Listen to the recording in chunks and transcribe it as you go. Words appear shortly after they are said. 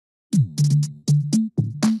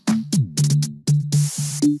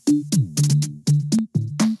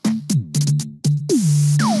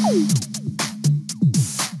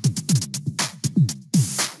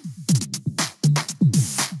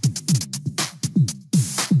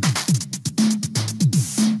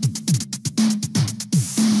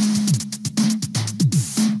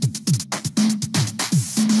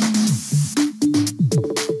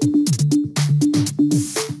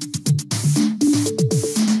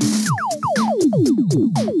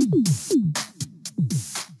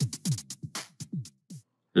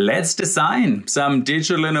let's design some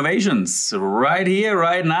digital innovations right here,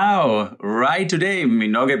 right now, right today. I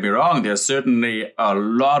mean, don't get me wrong, there's certainly a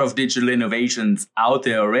lot of digital innovations out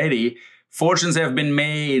there already. Fortunes have been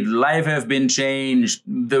made, life have been changed,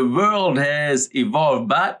 the world has evolved.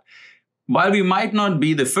 But while we might not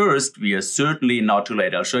be the first, we are certainly not too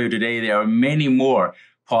late. I'll show you today there are many more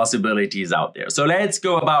possibilities out there. So let's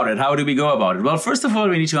go about it. How do we go about it? Well, first of all,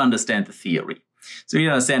 we need to understand the theory. So we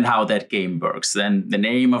understand how that game works. Then the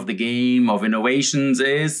name of the game of innovations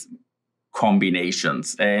is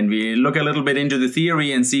combinations. And we look a little bit into the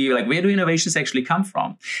theory and see, like, where do innovations actually come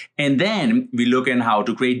from? And then we look at how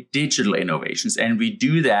to create digital innovations. And we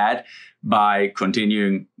do that by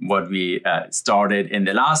continuing what we started in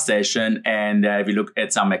the last session. And we look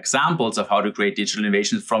at some examples of how to create digital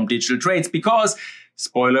innovations from digital traits, because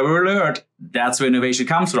spoiler alert, that's where innovation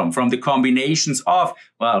comes from the combinations of,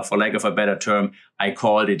 well, for lack of a better term, I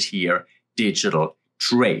called it here digital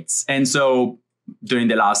traits. And so during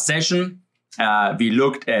the last session, we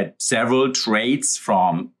looked at several traits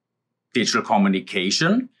from digital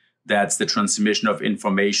communication. That's the transmission of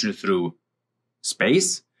information through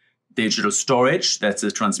space. Digital storage, that's the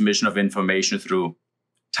transmission of information through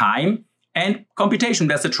time. And computation,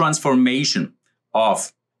 that's the transformation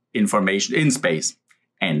of information in space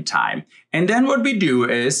and time. And then what we do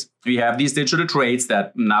is we have these digital traits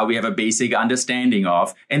that now we have a basic understanding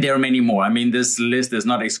of, and there are many more. I mean, this list is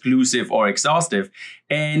not exclusive or exhaustive.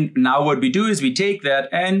 And now what we do is we take that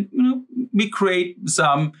and we create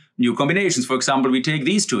some new combinations. For example, we take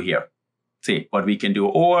these two here, see what we can do,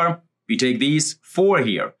 or we take these four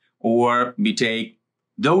here, or we take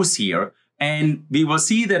those here. And we will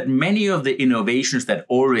see that many of the innovations that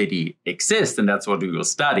already exist, and that's what we will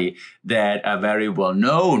study, that are very well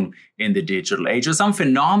known in the digital age, or some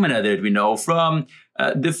phenomena that we know, from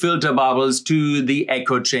the filter bubbles to the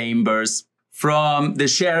echo chambers, from the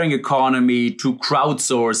sharing economy to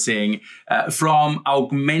crowdsourcing, from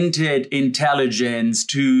augmented intelligence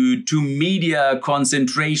to media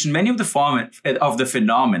concentration. Many of the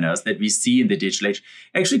phenomena that we see in the digital age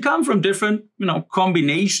actually come from different,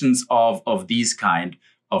 combinations of these kind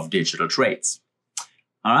of digital traits.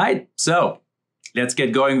 All right, so let's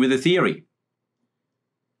get going with the theory.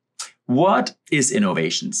 What is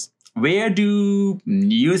innovations? Where do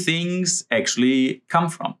new things actually come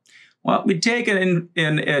from? Well, we take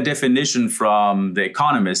a definition from the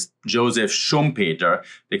economist Joseph Schumpeter.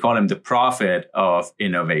 They call him the prophet of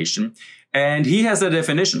innovation. And he has a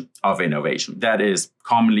definition of innovation that is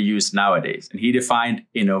commonly used nowadays. And he defined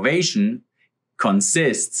innovation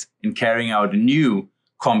consists in carrying out new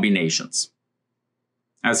combinations.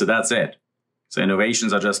 And so that's it. So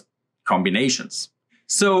innovations are just combinations.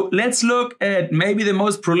 So let's look at maybe the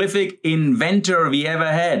most prolific inventor we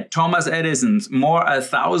ever had, Thomas Edison's more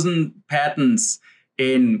 1,000 patents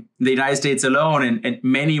in the United States alone, and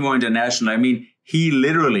many more international. I mean, he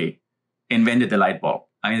literally invented the light bulb.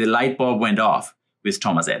 I mean, the light bulb went off with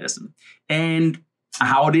Thomas Edison. And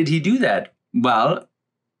how did he do that? Well,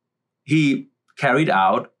 he carried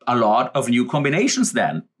out a lot of new combinations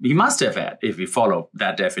then. He must have had, if we follow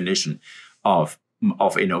that definition of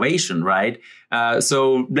innovation, right?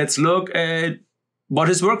 So let's look at what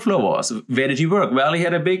his workflow was. Where did he work? Well, he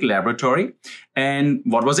had a big laboratory. And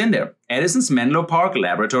what was in there? Edison's Menlo Park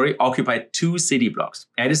laboratory occupied 2 city blocks.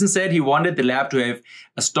 Edison said he wanted the lab to have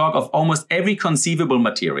a stock of almost every conceivable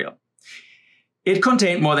material. It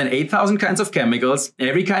contained more than 8,000 kinds of chemicals,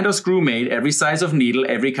 every kind of screw made, every size of needle,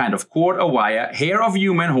 every kind of cord or wire, hair of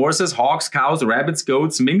human, horses, hogs, cows, rabbits,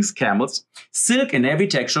 goats, minks, camels, silk in every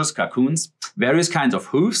texture, cocoons, various kinds of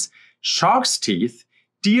hoofs, shark's teeth,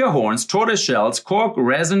 deer horns, tortoise shells, cork,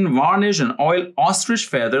 resin, varnish and oil, ostrich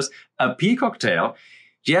feathers, a peacock tail,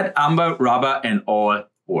 jet amber, rubber, and all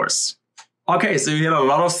ores. Okay, so he had a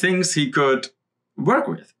lot of things he could work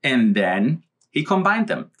with, and then he combined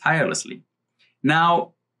them tirelessly.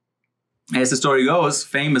 Now, as the story goes,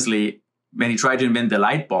 famously, when he tried to invent the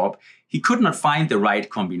light bulb, he could not find the right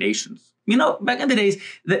combinations. Back in the days,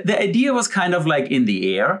 the idea was kind of like in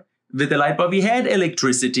the air. With the light bulb, we had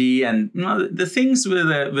electricity, and the things with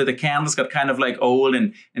the candles got kind of like old,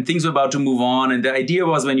 and things were about to move on. And the idea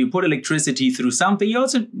was, when you put electricity through something,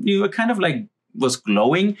 you were kind of like was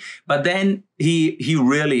glowing. But then he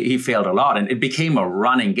failed a lot, and it became a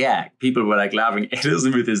running gag. People were like laughing,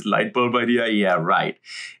 Edison with his light bulb idea. Yeah, right.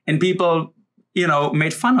 And people,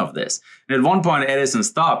 made fun of this. And at one point, Edison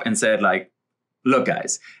stopped and said, like, look,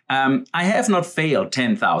 guys, I have not failed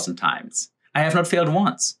 10,000 times. I have not failed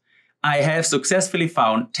once. I have successfully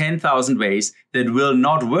found 10,000 ways that will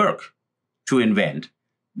not work to invent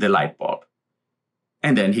the light bulb.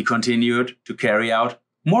 And then he continued to carry out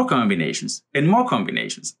more combinations, and more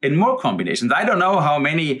combinations, and more combinations. I don't know how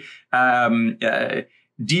many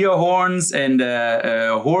deer horns and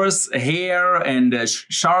horse hair and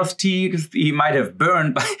shark teeth he might have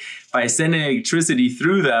burned by sending electricity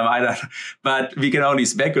through them. I don't know, but we can only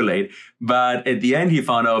speculate. But at the end, he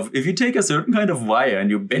found out if you take a certain kind of wire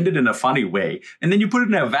and you bend it in a funny way, and then you put it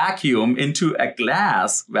in a vacuum into a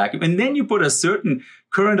glass vacuum, and then you put a certain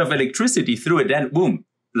current of electricity through it, then boom,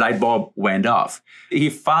 light bulb went off.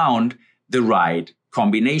 He found the right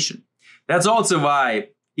combination. That's also why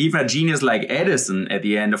even a genius like Edison at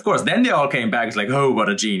the end, of course, then they all came back. It's like, oh, what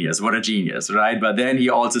a genius, right? But then he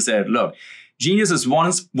also said, look, genius is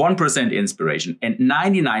 1% inspiration and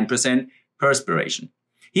 99% perspiration.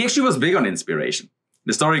 He actually was big on inspiration.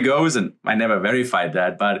 The story goes, and I never verified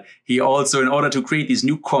that, but he also, in order to create these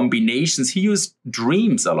new combinations, he used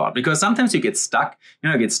dreams a lot, because sometimes you get stuck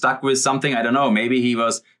with something. I don't know, maybe he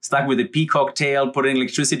was stuck with a peacock tail, putting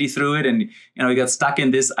electricity through it, and, he got stuck in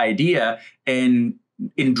this idea. And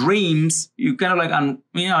in dreams, you kind of like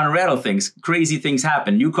unravel things, crazy things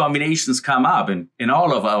happen, new combinations come up in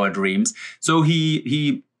all of our dreams. So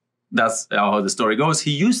he that's how the story goes.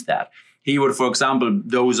 He used that. He would, for example,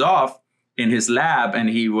 doze off in his lab, and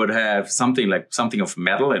he would have something of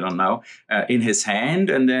metal, I don't know, in his hand.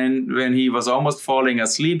 And then when he was almost falling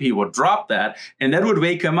asleep, he would drop that, and that would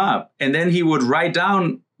wake him up. And then he would write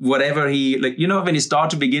down whatever when you start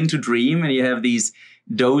to begin to dream and you have these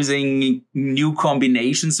dozing new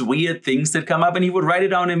combinations, weird things that come up, and he would write it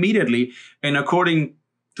down immediately. And according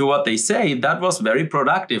to what they say, that was very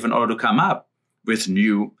productive in order to come up with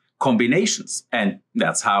new combinations. And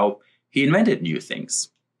that's how he invented new things.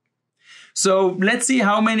 So let's see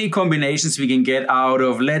how many combinations we can get out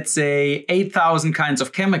of, let's say, 8,000 kinds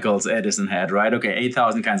of chemicals Edison had, right? Okay,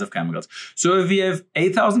 8,000 kinds of chemicals. So if we have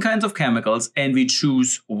 8,000 kinds of chemicals and we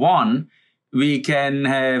choose one, we can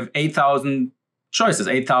have 8,000 choices,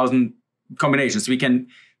 8,000 combinations. We can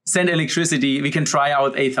send electricity, we can try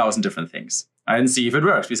out 8,000 different things and see if it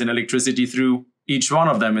works. We send electricity through each one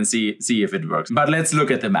of them and see if it works. But let's look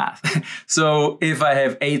at the math. So if I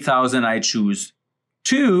have 8,000, I choose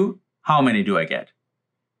 2, how many do I get?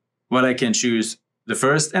 Well, I can choose the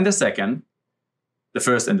first and the second, the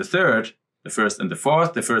first and the third, the first and the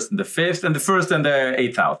fourth, the first and the fifth, and the first and the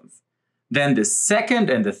 8,000th. Then the second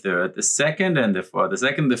and the third, the second and the fourth, the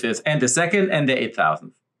second and the fifth, and the second and the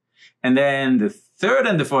 8,000th. And then the third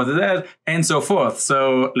and the fourth, and so forth.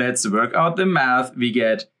 So let's work out the math. We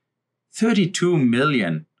get 32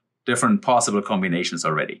 million different possible combinations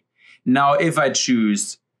already. Now, if I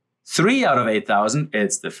choose 3 out of 8,000,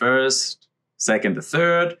 it's the first, second, the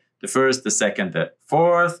third, the first, the second, the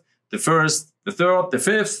fourth, the first, the third, the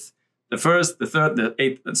fifth, the first, the third, the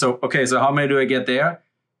eighth. So how many do I get there?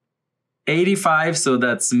 85, so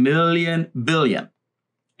that's million, billion.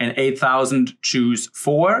 And 8,000 choose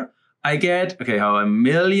 4. I get, how a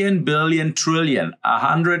million, billion, trillion,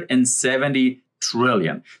 170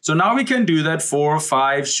 trillion. So now we can do that 4,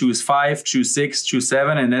 5, choose 5, choose 6, choose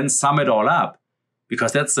 7, and then sum it all up,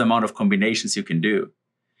 because that's the amount of combinations you can do.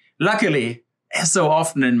 Luckily, as so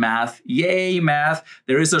often in math, yay math,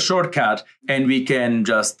 there is a shortcut, and we can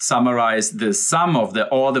just summarize the sum of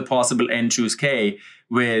all the possible n choose k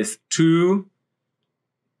with 2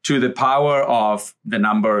 to the power of the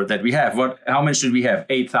number that we have. How many should we have?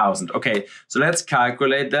 8,000. Okay, so let's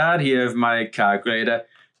calculate that. Here I have my calculator.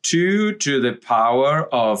 2 to the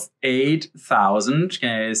power of 8,000.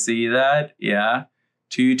 Can you see that? Yeah.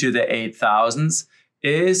 2 to the 8,000s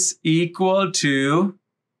is equal to,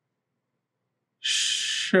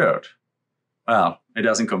 well, it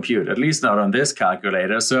doesn't compute, at least not on this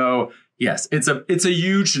calculator. So yes, it's a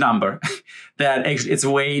huge number that actually it's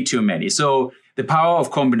way too many. So the power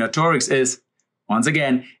of combinatorics is, once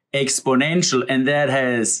again, exponential, and that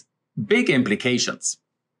has big implications.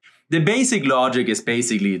 The basic logic is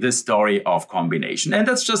basically the story of combination. And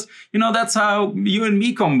that's just, that's how you and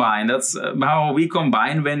me combine. That's how we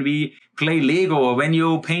combine when we play Lego or when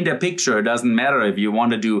you paint a picture. It doesn't matter if you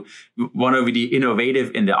want to be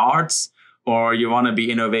innovative in the arts, or you want to be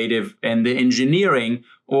innovative in the engineering,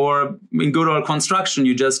 or in good old construction.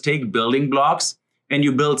 You just take building blocks and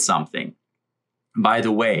you build something. By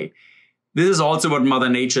the way, this is also what Mother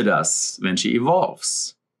Nature does when she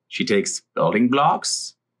evolves. She takes building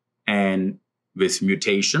blocks, and with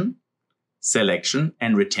mutation, selection,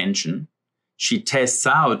 and retention, she tests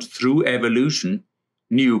out through evolution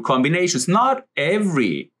new combinations. Not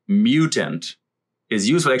every mutant is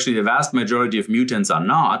useful. Actually, the vast majority of mutants are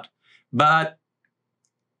not, but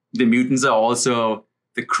the mutants are also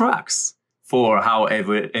the crux for how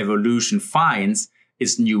evolution finds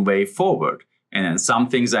its new way forward. And then some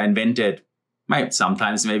things are invented Right?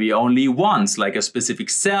 Sometimes maybe only once, like a specific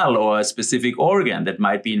cell or a specific organ that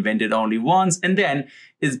might be invented only once and then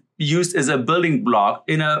is used as a building block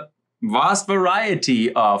in a vast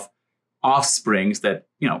variety of offsprings that,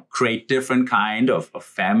 create different kind of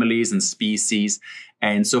families and species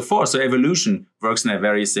and so forth. So evolution works in a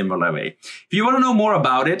very similar way. If you want to know more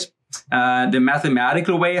about it, the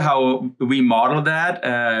mathematical way how we model that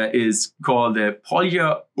is called the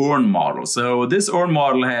Polya-Urn model. So this Urn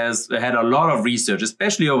model has had a lot of research,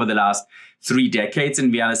 especially over the last 3 decades,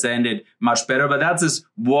 and we understand it much better. But that's just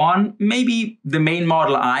one, maybe the main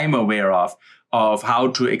model I'm aware of how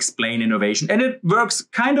to explain innovation. And it works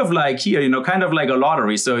kind of like here, kind of like a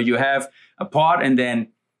lottery. So you have a pot and then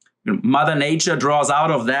Mother Nature draws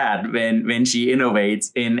out of that when she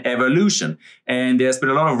innovates in evolution. And there's been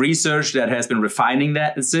a lot of research that has been refining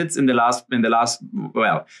that since in the last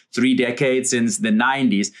 3 decades, since the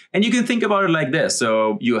 90s. And you can think about it like this.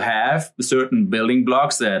 So you have certain building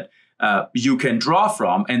blocks that you can draw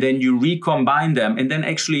from, and then you recombine them. And then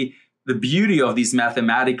actually the beauty of these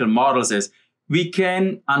mathematical models is we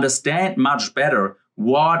can understand much better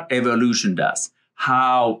what evolution does,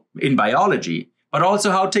 how in biology, but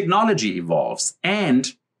also how technology evolves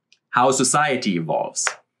and how society evolves.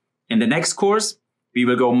 In the next course, we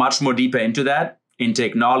will go much more deeper into that, in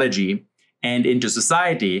technology and into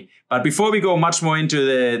society. But before we go much more into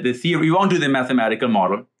the theory, we won't do the mathematical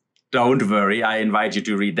model. Don't worry, I invite you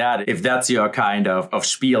to read that if that's your kind of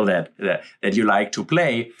spiel that you like to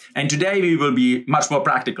play. And today we will be much more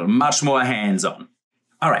practical, much more hands-on.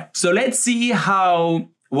 All right, so let's see how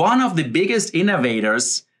one of the biggest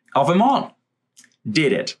innovators of them all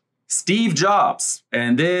did it. Steve Jobs.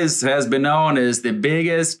 And this has been known as the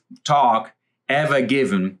biggest talk ever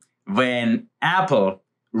given when Apple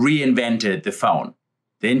reinvented the phone.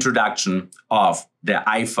 The introduction of the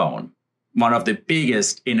iPhone. One of the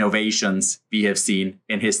biggest innovations we have seen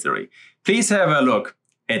in history. Please have a look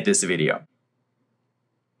at this video.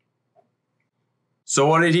 So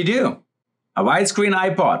what did he do? A widescreen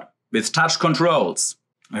iPod with touch controls.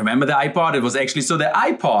 Remember the iPod? It was actually, so the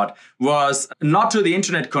iPod was not to the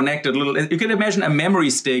internet connected little, you can imagine a memory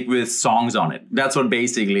stick with songs on it. That's what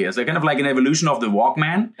basically is. So kind of like an evolution of the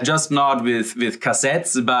Walkman, just not with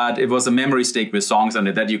cassettes, but it was a memory stick with songs on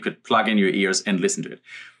it that you could plug in your ears and listen to it.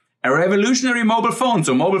 A revolutionary mobile phone.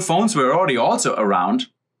 So mobile phones were already also around,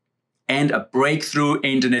 and a breakthrough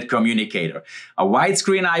internet communicator. A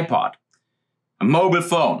widescreen iPod, a mobile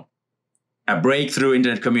phone, a breakthrough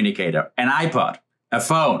internet communicator, an iPod, a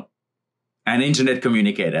phone, an internet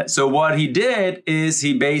communicator. So what he did is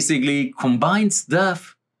he basically combined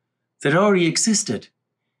stuff that already existed.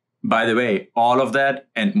 By the way, all of that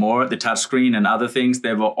and more, the touchscreen and other things,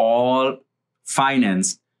 they were all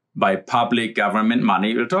financed by public government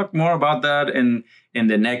money. We'll talk more about that in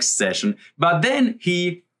the next session. But then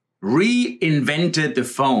he reinvented the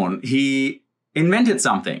phone. He invented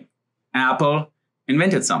something. Apple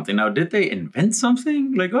invented something. Now, did they invent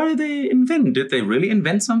something? Like, what did they invent? Did they really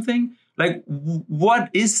invent something? Like, what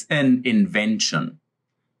is an invention?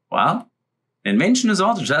 Well, invention is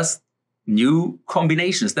also just new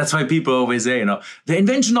combinations. That's why people always say, the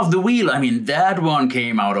invention of the wheel. I mean, that one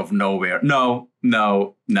came out of nowhere. No.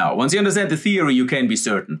 Once you understand the theory, you can be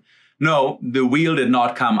certain. No, the wheel did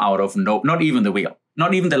not come out of not even the wheel,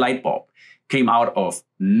 not even the light bulb came out of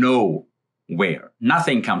nowhere.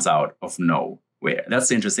 Nothing comes out of nowhere. That's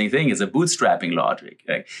the interesting thing. It's a bootstrapping logic.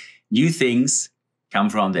 Like, new things come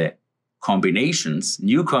from the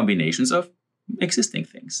new combinations of existing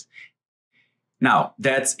things. Now,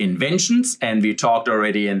 that's inventions, and we talked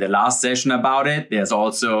already in the last session about it. There's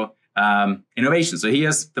also innovation. So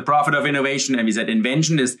here's the prophet of innovation, and we said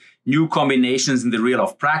invention is new combinations in the realm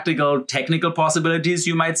of practical, technical possibilities,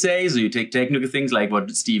 you might say. So you take technical things like what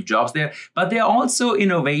Steve Jobs there, but there are also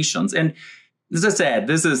innovations. And as I said,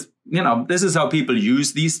 this is how people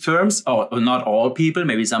use these terms. Oh, not all people.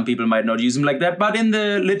 Maybe some people might not use them like that. But in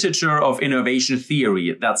the literature of innovation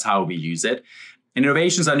theory, that's how we use it.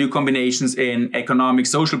 Innovations are new combinations in economic,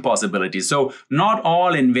 social possibilities. So not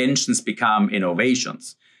all inventions become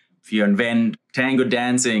innovations. If you invent tango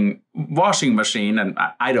dancing washing machine, and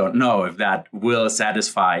I don't know if that will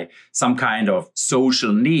satisfy some kind of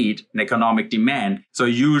social need, an economic demand. So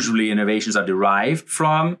usually innovations are derived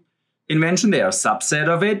from invention. They are a subset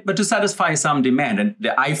of it, but to satisfy some demand. And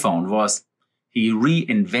the iPhone was, he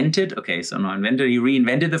reinvented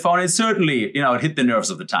the phone. And certainly, it hit the nerves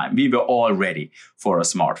of the time. We were all ready for a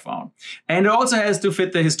smartphone. And it also has to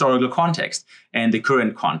fit the historical context and the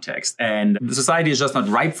current context. And the society is just not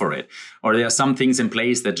ripe for it. Or there are some things in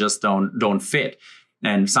place that just don't fit.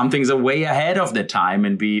 And some things are way ahead of the time,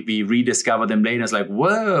 and we rediscover them later. It's like,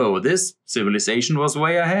 whoa, this civilization was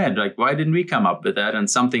way ahead. Like, why didn't we come up with that? And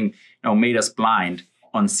something made us blind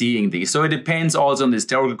on seeing these. So it depends also on the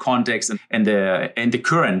historical context and the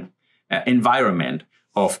current environment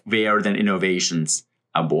of where then innovations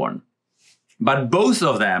are born. But both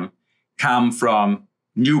of them come from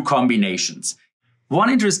new combinations. One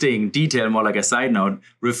interesting detail, more like a side note,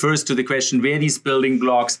 refers to the question where these building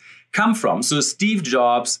blocks come from. So Steve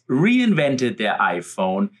Jobs reinvented their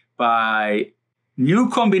iPhone by new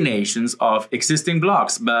combinations of existing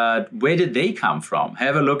blocks. But where did they come from?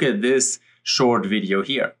 Have a look at this short video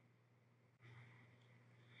here.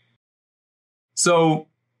 So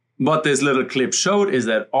what this little clip showed is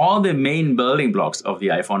that all the main building blocks of the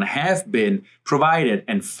iPhone have been provided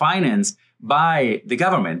and financed by the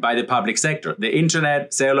government, by the public sector. The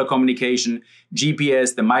internet, cellular communication,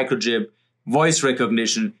 GPS, the microchip, voice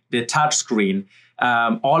recognition, the touch screen,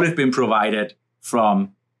 all have been provided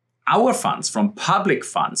from our funds, from public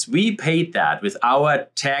funds. We paid that with our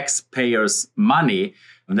taxpayers' money.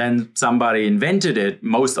 And then somebody invented it,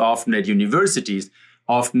 most often at universities,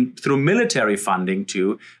 often through military funding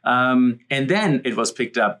too. And then it was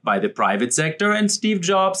picked up by the private sector, and Steve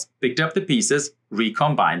Jobs picked up the pieces,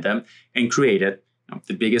 recombined them, and created one of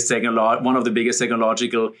the biggest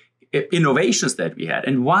technological innovations that we had.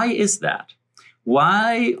 And why is that?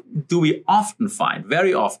 Why do we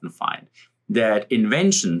very often find that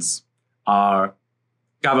inventions are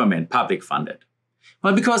government, public funded?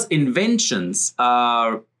 Well, because inventions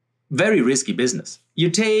are very risky business. You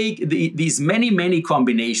take these many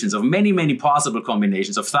combinations of many possible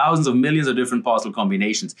combinations of thousands of millions of different possible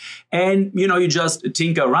combinations. And, you just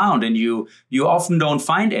tinker around and you often don't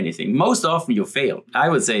find anything. Most often you fail. I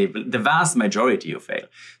would say the vast majority you fail.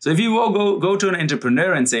 So if you go to an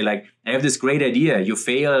entrepreneur and say, like, I have this great idea, you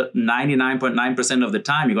fail 99.9% of the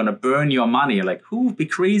time, you're going to burn your money. You're like, who would be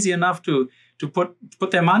crazy enough to put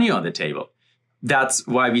their money on the table? That's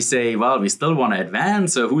why we say, well, we still want to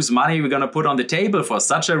advance. So whose money are we going to put on the table for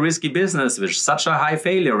such a risky business with such a high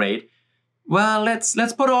failure rate? Well, let's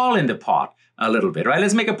put all in the pot a little bit, right?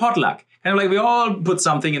 Let's make a potluck. And like we all put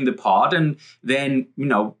something in the pot, and then,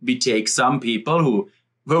 we take some people who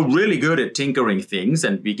are really good at tinkering things,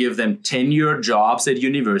 and we give them tenured jobs at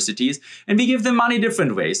universities, and we give them money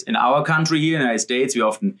different ways. In our country here in the United States, we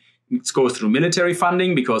often go through military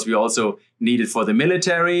funding because we also need it for the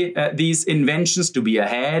military, these inventions to be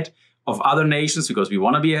ahead of other nations because we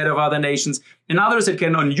want to be ahead of other nations. In others,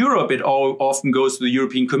 in Europe, it all often goes to the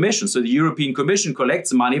European Commission. So the European Commission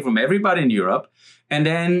collects money from everybody in Europe, and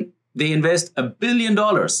then they invest $1 billion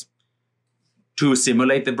to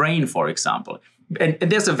simulate the brain, for example. And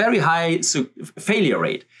there's a very high failure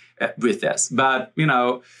rate with this. But,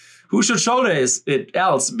 who should shoulder it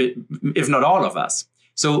else, if not all of us?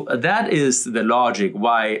 So that is the logic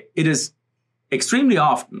why it is extremely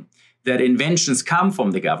often that inventions come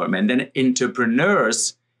from the government and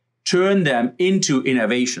entrepreneurs turn them into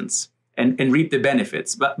innovations and reap the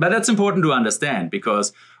benefits. But that's important to understand,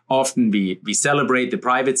 because often we celebrate the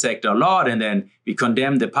private sector a lot, and then we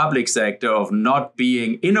condemn the public sector of not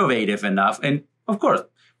being innovative enough. And of course,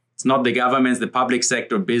 it's not the government's, the public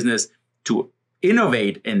sector business to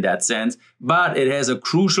innovate in that sense, but it has a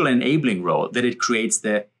crucial enabling role that it creates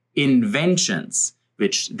the inventions,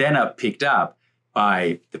 which then are picked up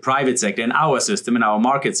by the private sector in our system, in our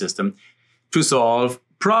market system, to solve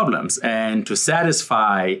problems and to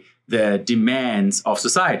satisfy the demands of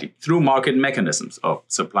society through market mechanisms of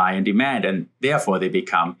supply and demand, and therefore they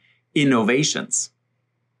become innovations.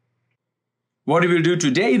 What we will do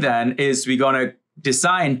today then is we're going to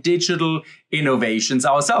design digital innovations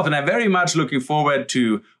ourselves. And I'm very much looking forward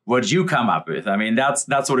to what you come up with. I mean, that's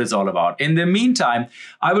what it's all about. In the meantime,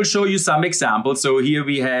 I will show you some examples. So here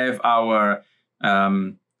we have our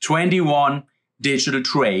 21 digital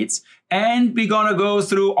traits, and we're going to go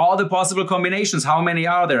through all the possible combinations. How many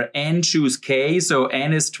are there? N choose K, so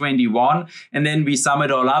N is 21. And then we sum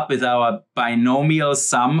it all up with our binomial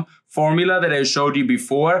sum formula that I showed you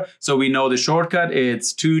before. So we know the shortcut,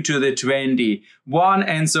 it's 2 to the 21.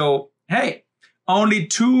 And so, hey, only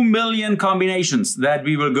 2 million combinations that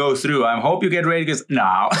we will go through. I hope you get ready, because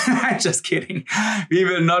no, just kidding. We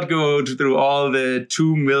will not go through all the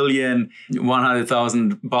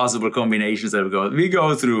 2,100,000 possible combinations that we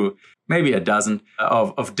go through maybe a dozen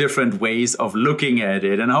of different ways of looking at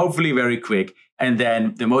it, and hopefully very quick. And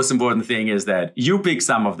then the most important thing is that you pick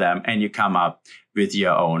some of them and you come up with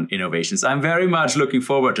your own innovations. I'm very much looking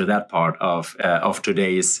forward to that part of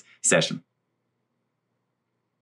today's session.